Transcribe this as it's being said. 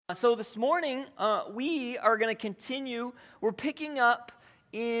So this morning, we are going to continue. We're picking up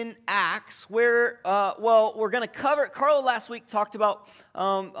in Acts, where, we're going to cover. Carlo last week talked about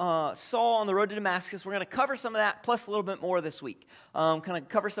Saul on the road to Damascus. We're going to cover some of that, plus a little bit more this week. Kind of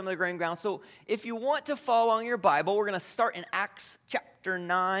cover some of the ground. So if you want to follow along your Bible, we're going to start in Acts chapter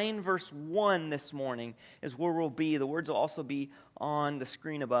 9, verse 1 this morning, is where we'll be. The words will also be on the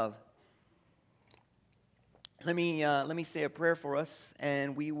screen above. Let me say a prayer for us,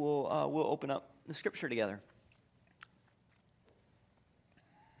 and we'll open up the scripture together.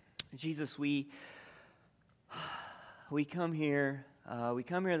 Jesus, we come here. We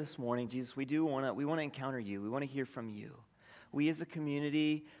come here this morning, Jesus. We want to encounter you. We want to hear from you. We as a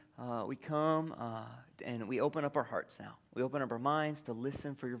community, we come and we open up our hearts now. We open up our minds to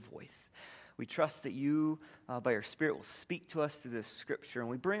listen for your voice. We trust that you, by your Spirit, will speak to us through this scripture, and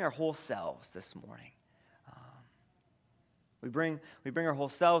we bring our whole selves this morning. We bring our whole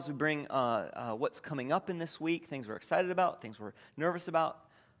selves. We bring what's coming up in this week, things we're excited about, things we're nervous about.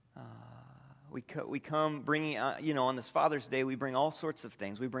 We come bringing, on this Father's Day, we bring all sorts of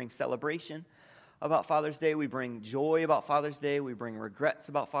things. We bring celebration about Father's Day. We bring joy about Father's Day. We bring regrets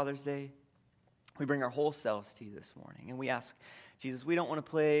about Father's Day. We bring our whole selves to you this morning. And we ask, Jesus, we don't want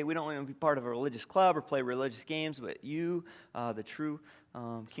to be part of a religious club or play religious games, but you, the true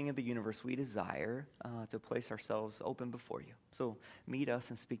King of the universe, we desire to place ourselves open before you. So meet us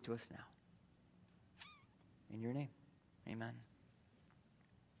and speak to us now. In your name, amen.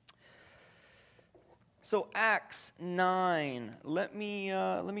 So Acts 9. Let me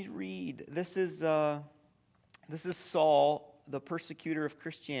read. This is Saul, the persecutor of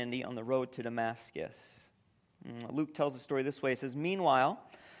Christianity, on the road to Damascus. Luke tells the story this way. It says, "Meanwhile,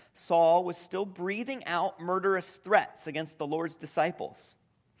 Saul was still breathing out murderous threats against the Lord's disciples.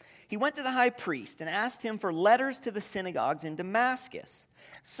 He went to the high priest and asked him for letters to the synagogues in Damascus,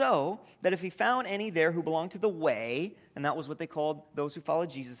 so that if he found any there who belonged to the way," and that was what they called those who followed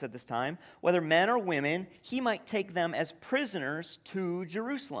Jesus at this time, "whether men or women, he might take them as prisoners to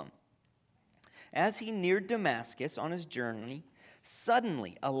Jerusalem. As he neared Damascus on his journey,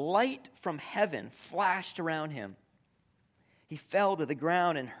 suddenly a light from heaven flashed around him. He fell to the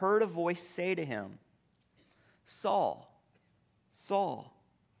ground and heard a voice say to him, 'Saul, Saul,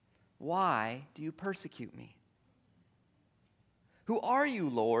 why do you persecute me?' 'Who are you,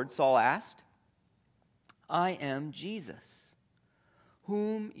 Lord?' Saul asked. 'I am Jesus,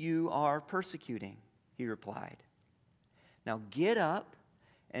 whom you are persecuting,' he replied. 'Now get up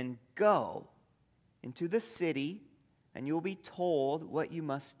and go into the city, and you will be told what you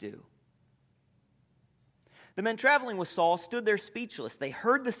must do.' The men traveling with Saul stood there speechless. They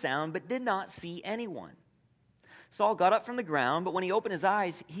heard the sound, but did not see anyone. Saul got up from the ground, but when he opened his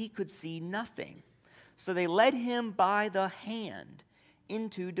eyes, he could see nothing. So they led him by the hand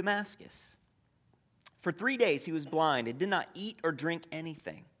into Damascus. For 3 days he was blind and did not eat or drink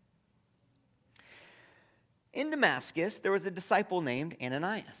anything. In Damascus there was a disciple named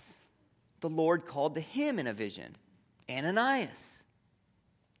Ananias. The Lord called to him in a vision, 'Ananias.'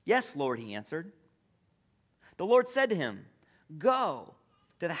 'Yes, Lord,' he answered. The Lord said to him, 'Go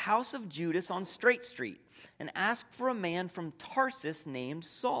to the house of Judas on Straight Street and ask for a man from Tarsus named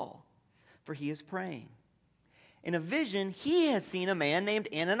Saul, for he is praying. In a vision he has seen a man named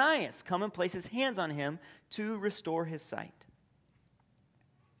Ananias come and place his hands on him to restore his sight.'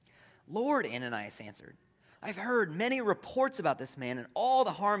 'Lord,' Ananias answered, 'I've heard many reports about this man and all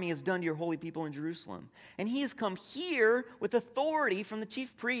the harm he has done to your holy people in Jerusalem. And he has come here with authority from the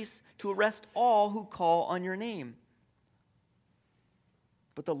chief priests to arrest all who call on your name.'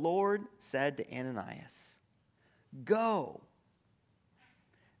 But the Lord said to Ananias, 'Go.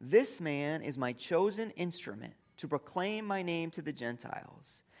 This man is my chosen instrument to proclaim my name to the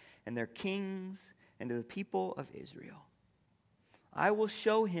Gentiles and their kings and to the people of Israel. I will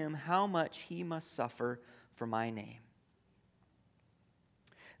show him how much he must suffer for my name.'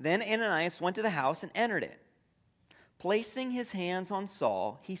 Then Ananias went to the house and entered it. Placing his hands on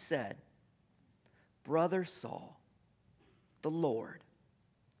Saul, he said, 'Brother Saul, the Lord,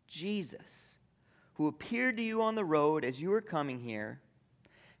 Jesus, who appeared to you on the road as you were coming here,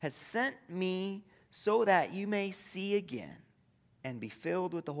 has sent me so that you may see again and be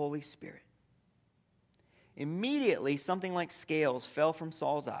filled with the Holy Spirit.' Immediately something like scales fell from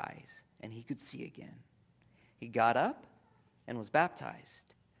Saul's eyes, and he could see again. He got up and was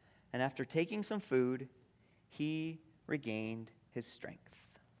baptized, and after taking some food, he regained his strength."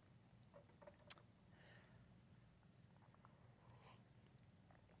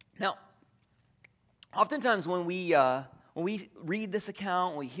 Now, oftentimes when we when we read this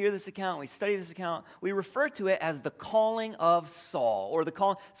account, when we hear this account, when we study this account, we refer to it as the calling of Saul, or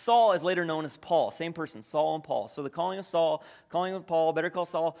Saul is later known as Paul, same person, Saul and Paul. So the calling of Saul, calling of Paul, better call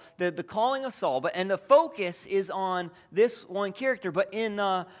Saul, the calling of Saul. And the focus is on this one character.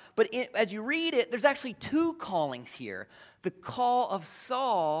 As you read it, there's actually two callings here: the call of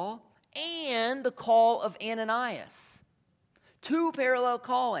Saul and the call of Ananias. Two parallel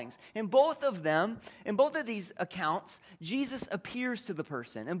callings. In both of these accounts, Jesus appears to the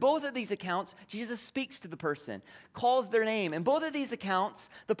person. In both of these accounts, Jesus speaks to the person, calls their name. In both of these accounts,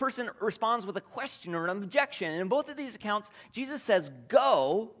 the person responds with a question or an objection. And in both of these accounts, Jesus says,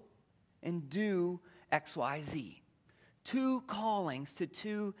 go and do X, Y, Z. Two callings to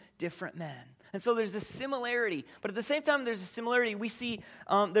two different men. And so there's a similarity, but at the same time there's a similarity. We see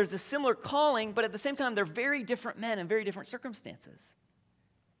there's a similar calling, but at the same time they're very different men in very different circumstances.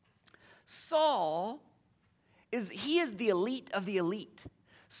 Saul is the elite of the elite.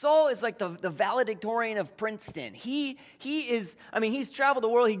 Saul is like the valedictorian of Princeton. He's traveled the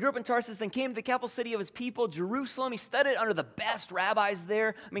world. He grew up in Tarsus, then came to the capital city of his people, Jerusalem. He studied under the best rabbis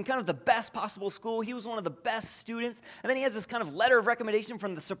there. Kind of the best possible school. He was one of the best students. And then he has this kind of letter of recommendation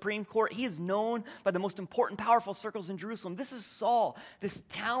from the Supreme Court. He is known by the most important, powerful circles in Jerusalem. This is Saul, this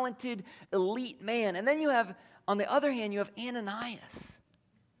talented, elite man. And then on the other hand, you have Ananias.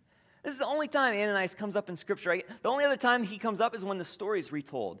 This is the only time Ananias comes up in Scripture. Right? The only other time he comes up is when the story is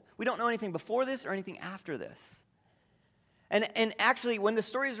retold. We don't know anything before this or anything after this. And actually, when the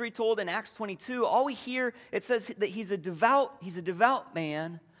story is retold in Acts 22, all we hear, it says that he's a devout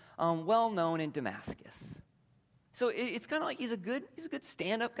man, well known in Damascus. So it's kind of like he's a good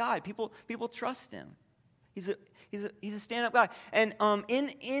stand-up guy. People trust him. He's a stand-up guy. And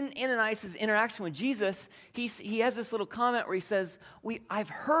in Ananias' interaction with Jesus, he has this little comment where he says, I've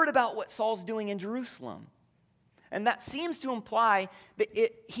heard about what Saul's doing in Jerusalem. And that seems to imply that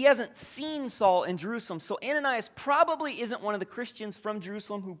he hasn't seen Saul in Jerusalem. So Ananias probably isn't one of the Christians from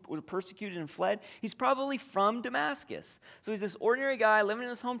Jerusalem who were persecuted and fled. He's probably from Damascus. So he's this ordinary guy living in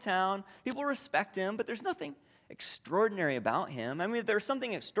his hometown. People respect him, but there's nothing extraordinary about him. If there was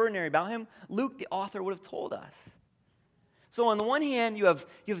something extraordinary about him, Luke, the author, would have told us. So on the one hand, you have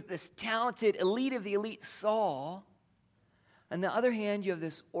this talented elite of the elite Saul. On the other hand, you have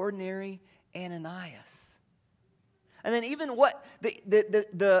this ordinary Ananias. And then even what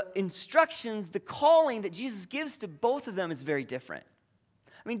the instructions, the calling that Jesus gives to both of them is very different.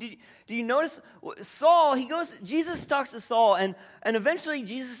 Do you notice Saul, Jesus talks to Saul, and eventually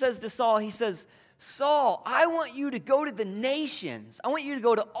Jesus says to Saul, he says, Saul, I want you to go to the nations. I want you to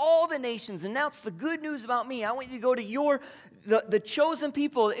go to all the nations, announce the good news about me. I want you to go to the chosen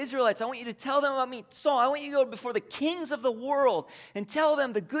people, the Israelites. I want you to tell them about me. Saul, I want you to go before the kings of the world and tell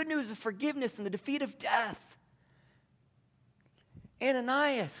them the good news of forgiveness and the defeat of death.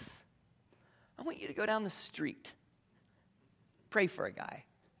 Ananias, I want you to go down the street. Pray for a guy.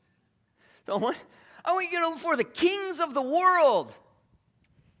 So I want you to go before the kings of the world.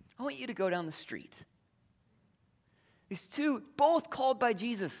 I want you to go down the street. These two, both called by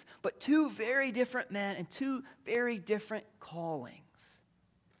Jesus, but two very different men and two very different callings.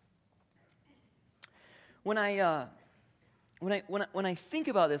 When I think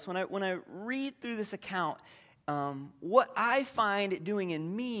about this, when I read through this account, what I find it doing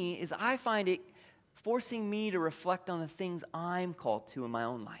in me is I find it forcing me to reflect on the things I'm called to in my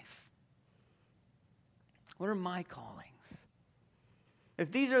own life. What are my callings?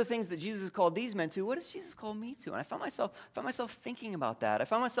 If these are the things that Jesus called these men to, what does Jesus call me to? And I found myself thinking about that. I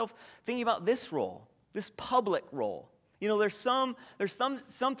found myself thinking about this role, this public role. There's some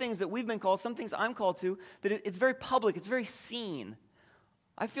things that we've been called, some things I'm called to, that it's very public, it's very seen.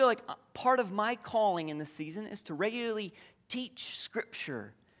 I feel like part of my calling in this season is to regularly teach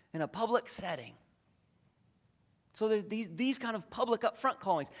Scripture in a public setting. So there's these kind of public upfront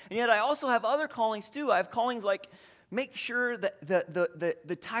callings. And yet I also have other callings too. I have callings like make sure that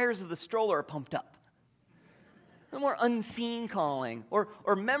the tires of the stroller are pumped up. A more unseen calling. Or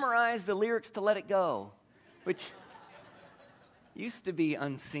memorize the lyrics to Let It Go, which used to be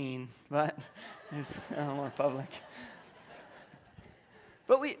unseen, but is more public.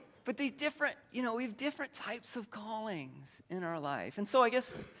 But these different, we have different types of callings in our life. And so I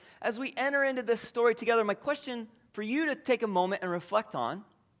guess as we enter into this story together, my question for you to take a moment and reflect on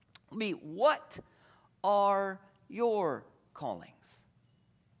will be, what are your callings?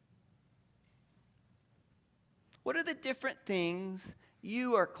 What are the different things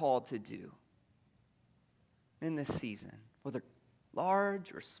you are called to do in this season, whether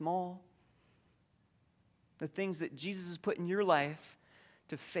large or small? The things that Jesus has put in your life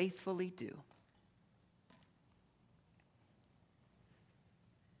to faithfully do.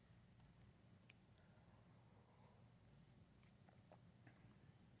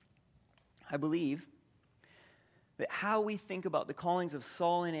 I believe that how we think about the callings of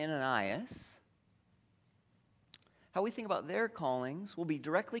Saul and Ananias, how we think about their callings, will be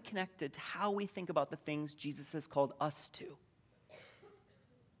directly connected to how we think about the things Jesus has called us to.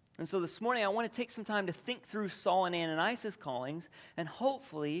 And so this morning, I want to take some time to think through Saul and Ananias' callings, and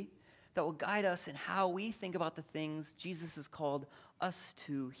hopefully that will guide us in how we think about the things Jesus has called us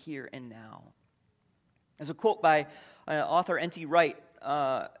to here and now. There's a quote by author N.T. Wright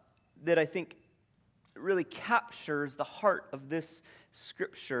that I think really captures the heart of this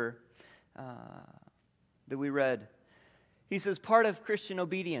scripture that we read. He says, part of Christian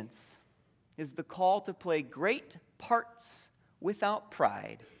obedience is the call to play great parts without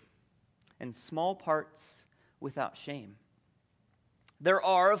pride and small parts without shame. There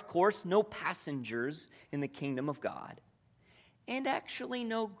are, of course, no passengers in the kingdom of God, and actually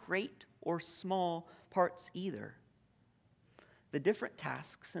no great or small parts either. The different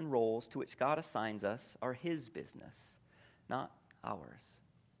tasks and roles to which God assigns us are His business, not ours.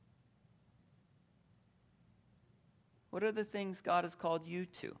 What are the things God has called you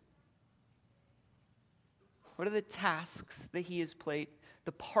to? What are the tasks that He has placed,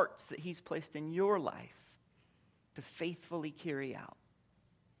 the parts that He's placed in your life to faithfully carry out?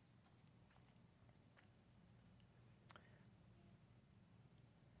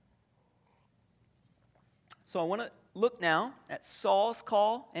 So I want to look now at Saul's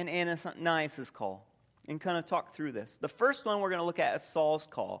call and Ananias' call and kind of talk through this. The first one we're going to look at is Saul's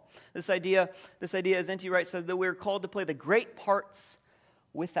call. This idea, as N.T. Wright says, that we're called to play the great parts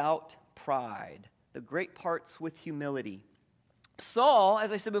without pride, the great parts with humility. Saul,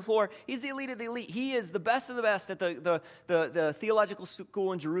 as I said before, he's the elite of the elite. He is the best of the best at the theological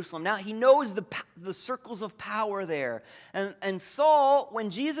school in Jerusalem. Now, he knows the circles of power there. And Saul,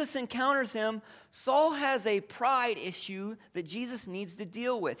 when Jesus encounters him, Saul has a pride issue that Jesus needs to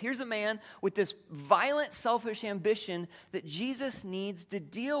deal with. Here's a man with this violent, selfish ambition that Jesus needs to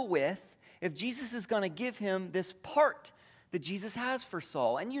deal with if Jesus is going to give him this part that Jesus has for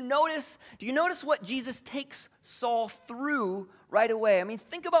Saul. And do you notice what Jesus takes Saul through right away? I mean,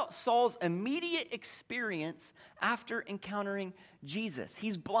 think about Saul's immediate experience after encountering Jesus.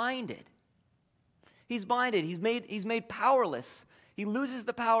 He's blinded. He's made powerless. He loses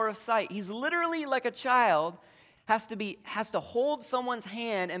the power of sight. He's literally like a child, has to hold someone's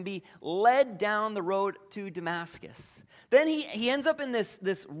hand and be led down the road to Damascus. Then he ends up in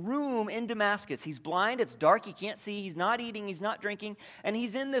this room in Damascus. He's blind, it's dark, he can't see, he's not eating, he's not drinking, and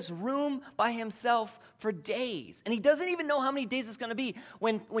he's in this room by himself for days. And he doesn't even know how many days it's going to be.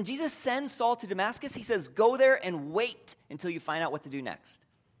 When Jesus sends Saul to Damascus, he says, go there and wait until you find out what to do next.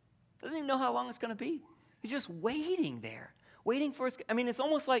 Doesn't even know how long it's going to be. He's just waiting there. Waiting for it's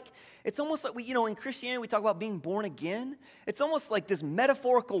almost like we, in Christianity we talk about being born again. It's almost like this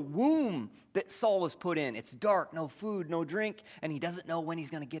metaphorical womb that Saul is put in. It's dark, no food, no drink, and he doesn't know when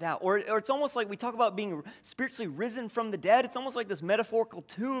he's going to get out. Or it's almost like we talk about being spiritually risen from the dead. It's almost like this metaphorical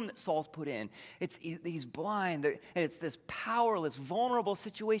tomb that Saul's put in. He's blind, and it's this powerless, vulnerable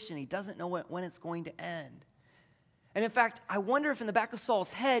situation. He doesn't know when it's going to end. And in fact, I wonder if in the back of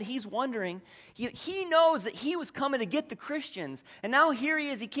Saul's head, he's wondering, he knows that he was coming to get the Christians. And now here he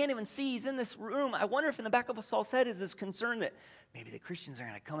is, he can't even see, he's in this room. I wonder if in the back of Saul's head is this concern that maybe the Christians are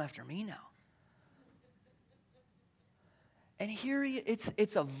going to come after me now. And here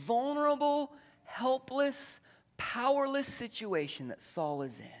it's a vulnerable, helpless, powerless situation that Saul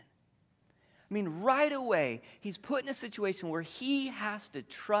is in. I mean, right away, he's put in a situation where he has to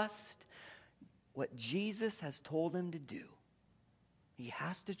trust what Jesus has told him to do. He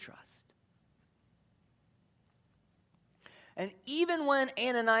has to trust. And even when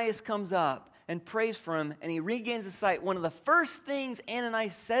Ananias comes up and prays for him and he regains his sight, one of the first things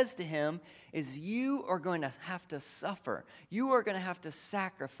Ananias says to him is, you are going to have to suffer. You are going to have to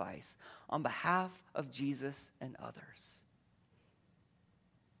sacrifice on behalf of Jesus and others.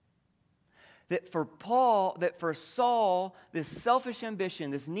 That for Saul, this selfish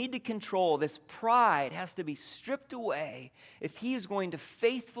ambition, this need to control, this pride has to be stripped away if he is going to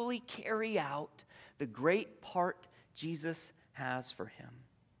faithfully carry out the great part Jesus has for him.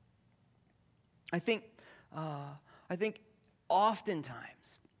 I think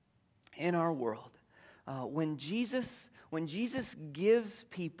oftentimes in our world, when Jesus gives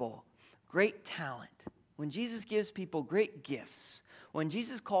people great talent, when Jesus gives people great gifts, when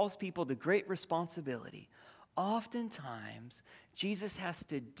Jesus calls people to great responsibility, oftentimes Jesus has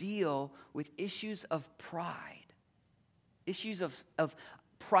to deal with issues of pride, issues of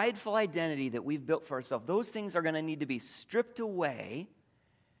prideful identity that we've built for ourselves. Those things are going to need to be stripped away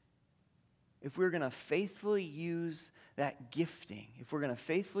if we're going to faithfully use that gifting, if we're going to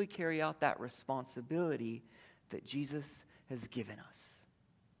faithfully carry out that responsibility that Jesus has given us.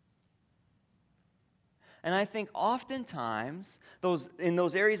 And I think oftentimes, in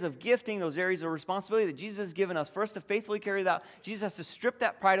those areas of gifting, those areas of responsibility that Jesus has given us, for us to faithfully carry that out, Jesus has to strip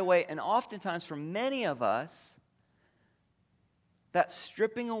that pride away. And oftentimes, for many of us, that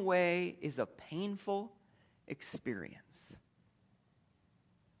stripping away is a painful experience.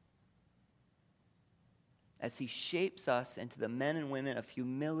 As he shapes us into the men and women of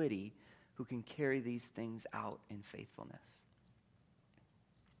humility who can carry these things out in faithfulness.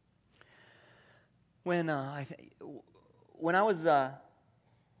 When I was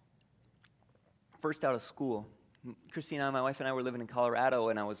first out of school, Christina, my wife and I were living in Colorado,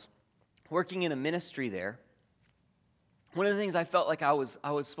 and I was working in a ministry there. One of the things I felt like I was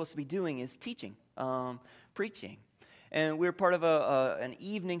supposed to be doing is teaching, preaching. And we were part of an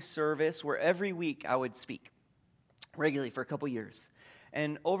evening service where every week I would speak regularly for a couple years.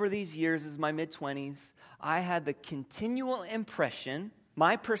 And over these years, as my mid-20s, I had the continual impression,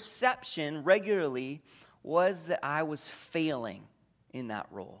 my perception regularly was that I was failing in that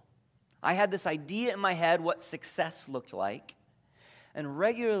role. I had this idea in my head what success looked like. And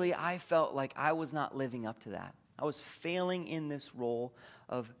regularly I felt like I was not living up to that. I was failing in this role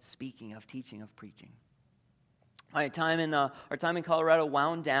of speaking, of teaching, of preaching. Our time in Colorado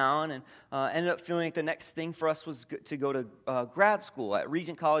wound down, and ended up feeling like the next thing for us was to go to grad school at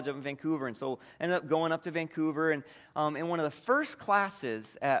Regent College up in Vancouver. And so ended up going up to Vancouver, and in one of the first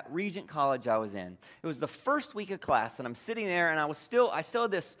classes at Regent College I was in, it was the first week of class, and I'm sitting there, and I still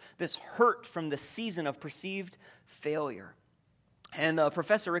had this hurt from the season of perceived failure. And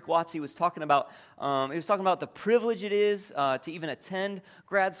Professor Rick Wattsy was talking about the privilege it is to even attend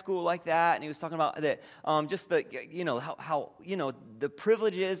grad school like that, and he was talking about that just the how the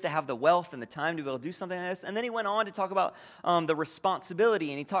privilege is to have the wealth and the time to be able to do something like this. And then he went on to talk about the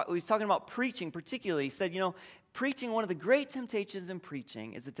responsibility, and he was talking about preaching particularly. He said, preaching, one of the great temptations in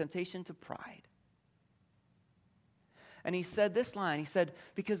preaching is the temptation to pride. And he said this line. He said,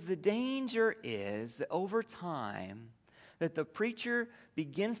 because the danger is that over time, that the preacher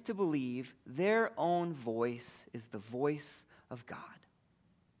begins to believe their own voice is the voice of God.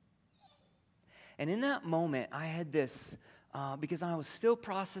 And in that moment, I had this, because I was still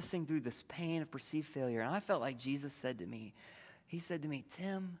processing through this pain of perceived failure, and I felt like Jesus said to me, he said to me,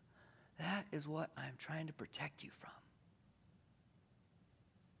 Tim, that is what I'm trying to protect you from.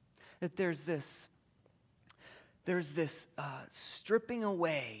 That there's this stripping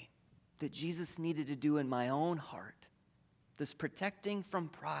away that Jesus needed to do in my own heart. This protecting from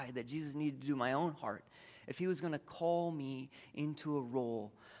pride that Jesus needed to do in my own heart if he was going to call me into a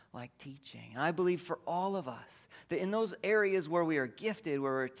role like teaching. And I believe for all of us that in those areas where we are gifted,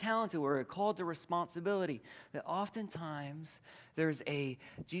 where we're talented, where we're called to responsibility, that oftentimes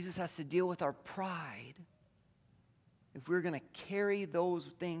Jesus has to deal with our pride if we're going to carry those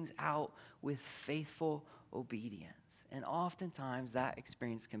things out with faithful obedience. And oftentimes that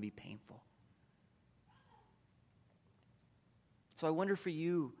experience can be painful. So I wonder for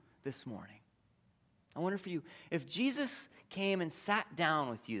you this morning, if Jesus came and sat down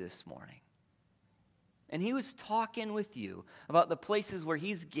with you this morning, and he was talking with you about the places where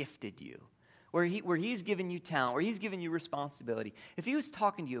he's gifted you, where he's given you talent, where he's given you responsibility, if he was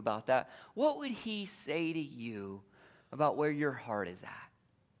talking to you about that, what would he say to you about where your heart is at?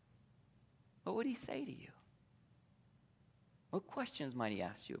 What would he say to you? What questions might he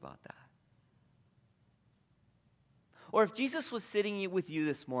ask you about that? Or if Jesus was sitting with you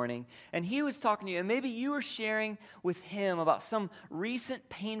this morning and he was talking to you, and maybe you were sharing with him about some recent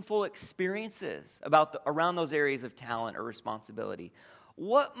painful experiences around those areas of talent or responsibility,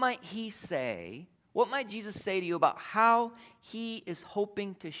 what might he say? What might Jesus say to you about how he is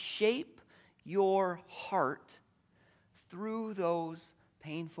hoping to shape your heart through those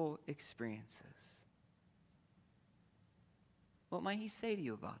painful experiences? What might he say to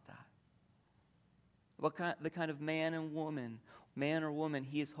you about that? The kind of man or woman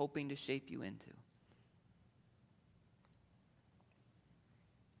he is hoping to shape you into.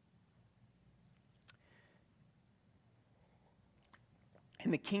 In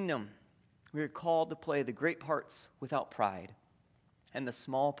the kingdom, we are called to play the great parts without pride and the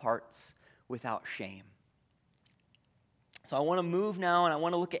small parts without shame. So I want to move now, and I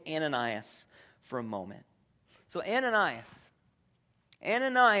want to look at Ananias for a moment. So Ananias,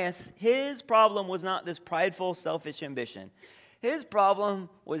 his problem was not this prideful, selfish ambition. His problem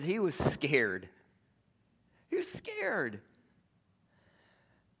was he was scared. He was scared.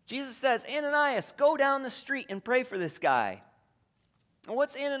 Jesus says, Ananias, go down the street and pray for this guy. And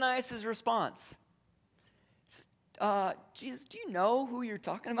what's Ananias' response? Jesus, do you know who you're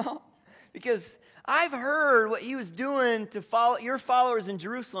talking about? Because I've heard what he was doing to follow your followers in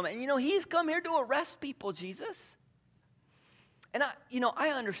Jerusalem. And, he's come here to arrest people, Jesus. And, I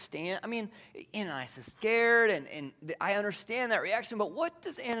understand. I mean, Ananias is scared, and I understand that reaction. But what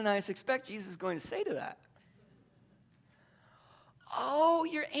does Ananias expect Jesus is going to say to that? Oh,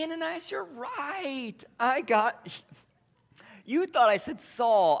 you're Ananias, you're right. You thought I said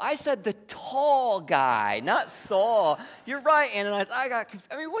Saul. I said the tall guy, not Saul. You're right, Ananias.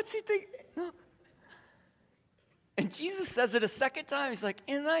 What's he think? And Jesus says it a second time. He's like,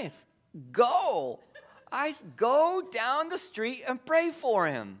 Ananias, go. Go down the street and pray for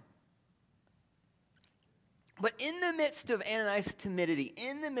him. But in the midst of Ananias' timidity,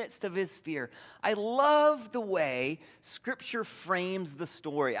 in the midst of his fear, I love the way Scripture frames the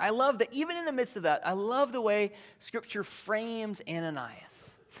story. I love that even in the midst of that, I love the way Scripture frames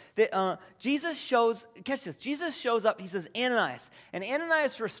Ananias. That Jesus shows up, he says, Ananias. And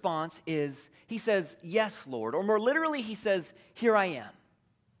Ananias' response is, he says, yes, Lord. Or more literally, he says, here I am.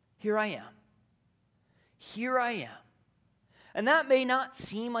 Here I am. Here I am. And that may not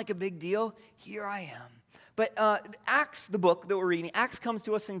seem like a big deal. Here I am. But Acts, the book that we're reading, Acts comes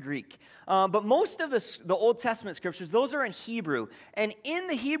to us in Greek. But most of the Old Testament scriptures, those are in Hebrew. And in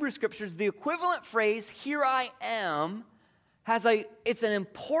the Hebrew scriptures, the equivalent phrase, here I am, it's an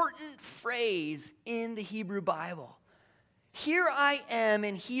important phrase in the Hebrew Bible. Here I am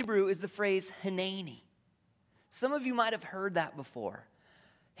in Hebrew is the phrase Hineni. Some of you might have heard that before.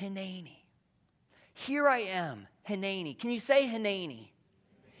 Hineni. Here I am, Hineni. Can you say Hineni?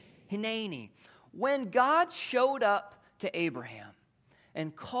 Hineni. When God showed up to Abraham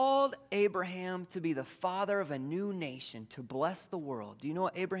and called Abraham to be the father of a new nation, to bless the world, do you know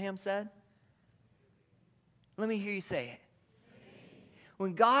what Abraham said? Let me hear you say it.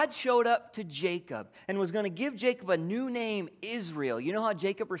 When God showed up to Jacob and was going to give Jacob a new name, Israel, you know how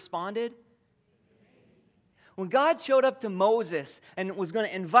Jacob responded? When God showed up to Moses and was going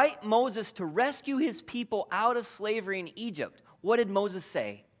to invite Moses to rescue his people out of slavery in Egypt, what did Moses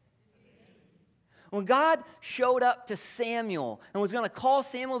say? When God showed up to Samuel and was going to call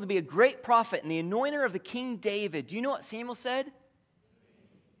Samuel to be a great prophet and the anointer of the King David, do you know what Samuel said?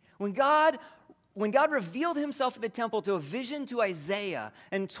 When God revealed himself in the temple to a vision to Isaiah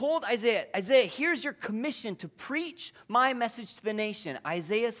and told Isaiah, here's your commission to preach my message to the nation,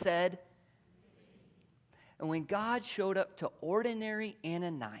 Isaiah said, and when God showed up to ordinary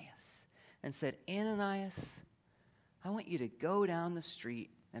Ananias and said, Ananias, I want you to go down the street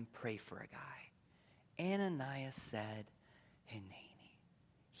and pray for a guy. Ananias said, Hineni,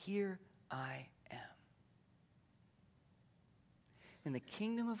 here I am. In the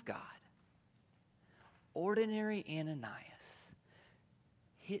kingdom of God, ordinary Ananias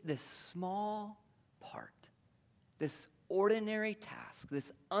hit this small part, this ordinary task,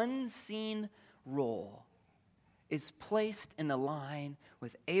 this unseen role is placed in the line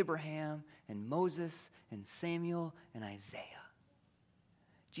with Abraham and Moses and Samuel and Isaiah.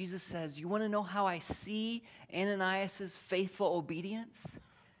 Jesus says, you want to know how I see Ananias' faithful obedience?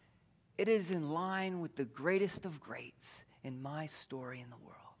 It is in line with the greatest of greats in my story in the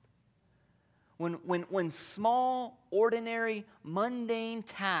world. When small, ordinary, mundane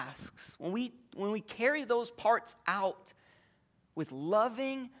tasks, when we carry those parts out with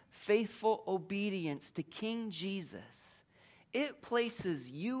loving, faithful obedience to King Jesus, it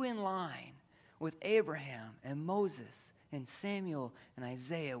places you in line with Abraham and Moses and Samuel and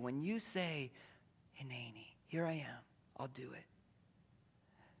Isaiah. When you say, Hineni, here I am, I'll do it.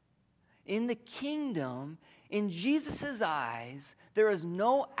 In the kingdom, in Jesus' eyes, there is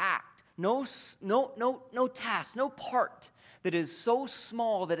no act, no task, no part that is so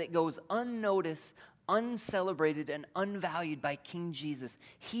small that it goes unnoticed, uncelebrated, and unvalued by King Jesus.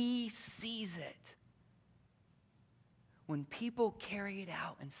 He sees it. When people carry it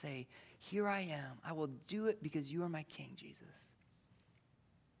out and say, here I am, I will do it because you are my King, Jesus.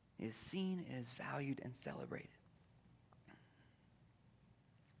 It is seen, it is valued, and celebrated.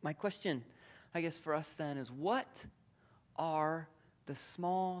 My question, I guess, for us then is, what are the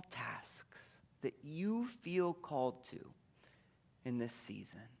small tasks that you feel called to in this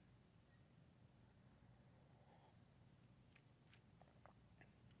season?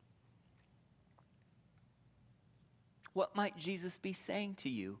 What might Jesus be saying to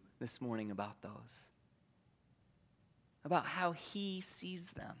you this morning about those? About how he sees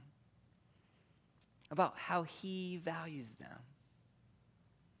them? About how he values them?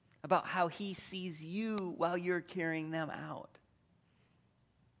 About how he sees you while you're carrying them out?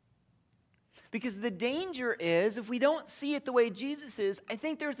 Because the danger is, if we don't see it the way Jesus is, I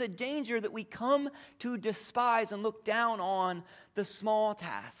think there's a danger that we come to despise and look down on the small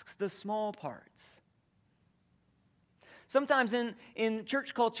tasks, the small parts. Sometimes in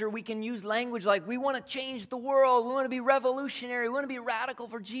church culture, we can use language like, we want to change the world, we want to be revolutionary, we want to be radical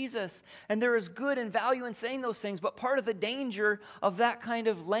for Jesus. And there is good and value in saying those things, but part of the danger of that kind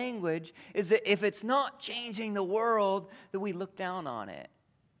of language is that if it's not changing the world, that we look down on it.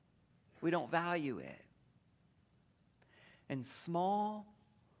 We don't value it. And small,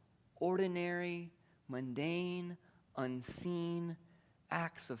 ordinary, mundane, unseen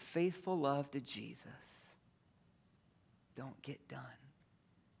acts of faithful love to Jesus don't get done.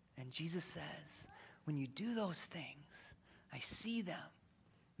 And Jesus says, when you do those things, I see them,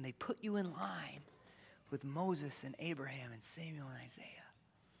 and they put you in line with Moses and Abraham and Samuel and Isaiah.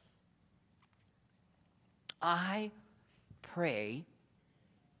 I pray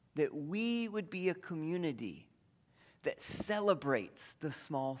that we would be a community that celebrates the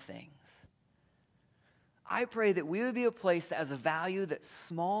small things. I pray that we would be a place that has a value that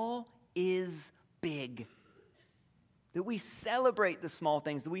small is big. That we celebrate the small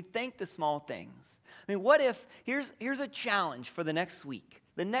things, that we thank the small things. I mean, what if, here's a challenge for the next week,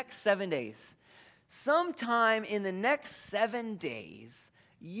 the next 7 days. Sometime in the next 7 days,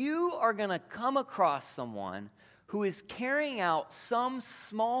 you are going to come across someone who is carrying out some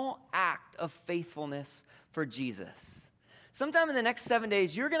small act of faithfulness for Jesus. Sometime in the next 7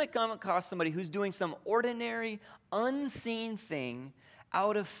 days, you're going to come across somebody who's doing some ordinary, unseen thing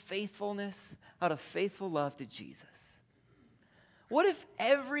out of faithfulness, out of faithful love to Jesus. What if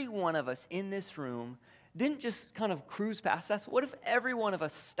every one of us in this room didn't just kind of cruise past us? What if every one of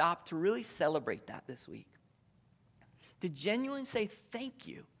us stopped to really celebrate that this week? To genuinely say thank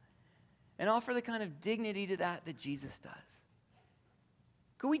you and offer the kind of dignity to that Jesus does.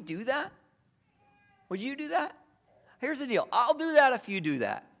 Could we do that? Would you do that? Here's the deal. I'll do that if you do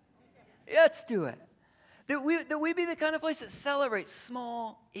that. Let's do it. That we be the kind of place that celebrates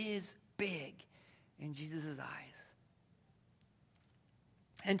small is big in Jesus' eyes.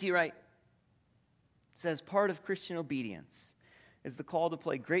 N.T. Wright says part of Christian obedience is the call to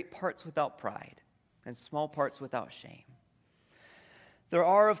play great parts without pride and small parts without shame. There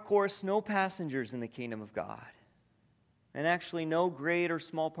are, of course, no passengers in the kingdom of God, and actually no great or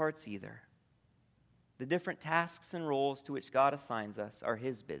small parts either. The different tasks and roles to which God assigns us are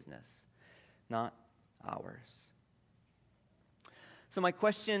His business, not ours. So my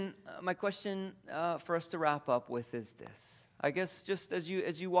question for us to wrap up with is this. I guess just as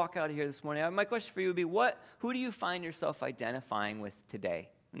you walk out of here this morning, my question for you would be, who do you find yourself identifying with today,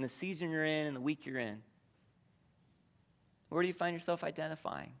 in the season you're in, the week you're in? Where do you find yourself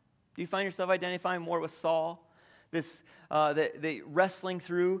identifying? Do you find yourself identifying more with Saul, the wrestling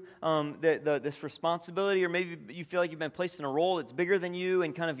through this responsibility, or maybe you feel like you've been placed in a role that's bigger than you,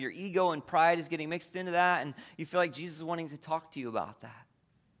 and kind of your ego and pride is getting mixed into that, and you feel like Jesus is wanting to talk to you about that?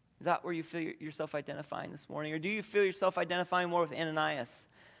 Is that where you feel yourself identifying this morning? Or do you feel yourself identifying more with Ananias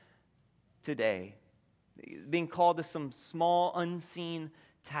today? Being called to some small, unseen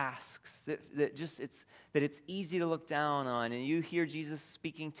tasks that it's easy to look down on, and you hear Jesus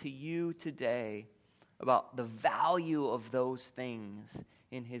speaking to you today about the value of those things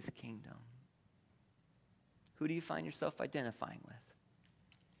in His kingdom. Who do you find yourself identifying with?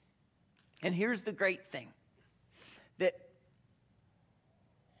 And here's the great thing, that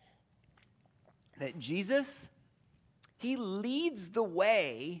Jesus, He leads the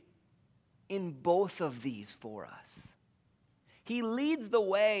way in both of these for us. He leads the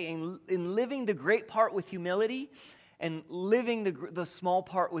way in living the great part with humility and living the small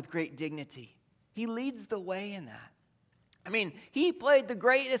part with great dignity. He leads the way in that. I mean, He played the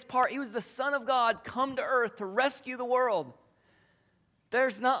greatest part. He was the Son of God come to earth to rescue the world.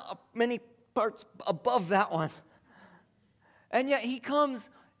 There's not many parts above that one. And yet He comes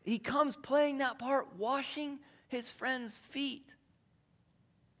playing that part, washing His friends' feet.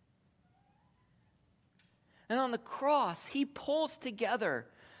 And on the cross, He pulls together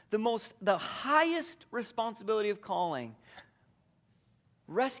the highest responsibility of calling,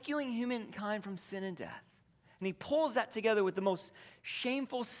 rescuing humankind from sin and death. And He pulls that together with the most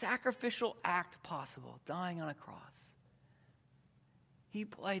shameful, sacrificial act possible, dying on a cross. He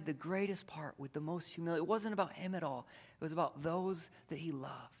played the greatest part with the most humility. It wasn't about Him at all. It was about those that He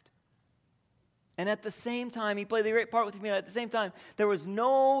loved. And at the same time, He played the great part with humility. At the same time, there was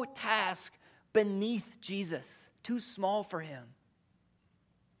no task beneath Jesus, too small for Him.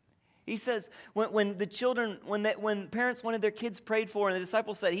 He says, when parents wanted their kids prayed for, and the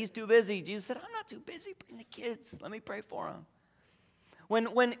disciples said, He's too busy, Jesus said, I'm not too busy. Bring the kids. Let me pray for them.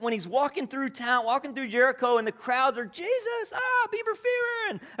 When he's walking through town, walking through Jericho, and the crowds are, Jesus, Bieber fever,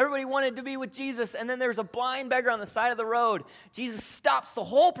 and everybody wanted to be with Jesus, and then there's a blind beggar on the side of the road. Jesus stops the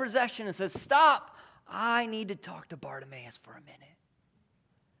whole procession and says, stop, I need to talk to Bartimaeus for a minute.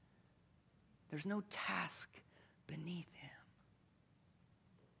 There's no task beneath him.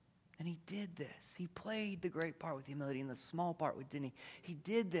 And he did this. He played the great part with humility and the small part with dignity. He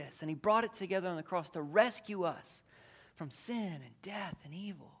did this, and he brought it together on the cross to rescue us from sin and death and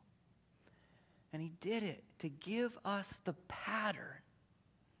evil. And he did it to give us the pattern,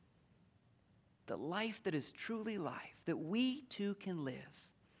 the life that is truly life, that we too can live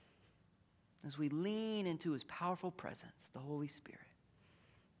as we lean into his powerful presence, the Holy Spirit,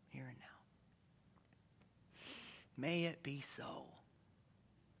 here and now. May it be so.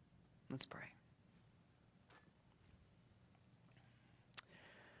 Let's pray.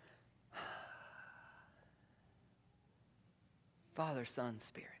 Father, Son,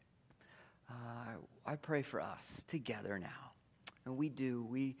 Spirit, I pray for us together now. And we do.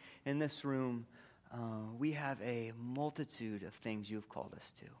 We, in this room, we have a multitude of things you have called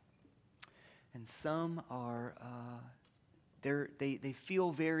us to. And some are, they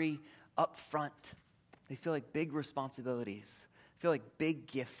feel very upfront. They feel like big responsibilities. Feel like big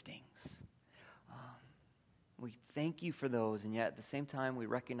giftings. We thank you for those, and yet at the same time we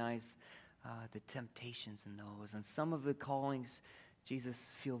recognize the temptations in those. And some of the callings,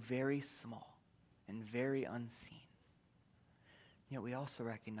 Jesus, feel very small and very unseen. Yet we also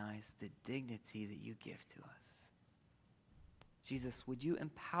recognize the dignity that you give to us. Jesus, would you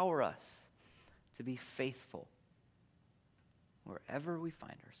empower us to be faithful wherever we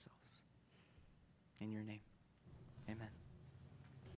find ourselves? In your name, amen.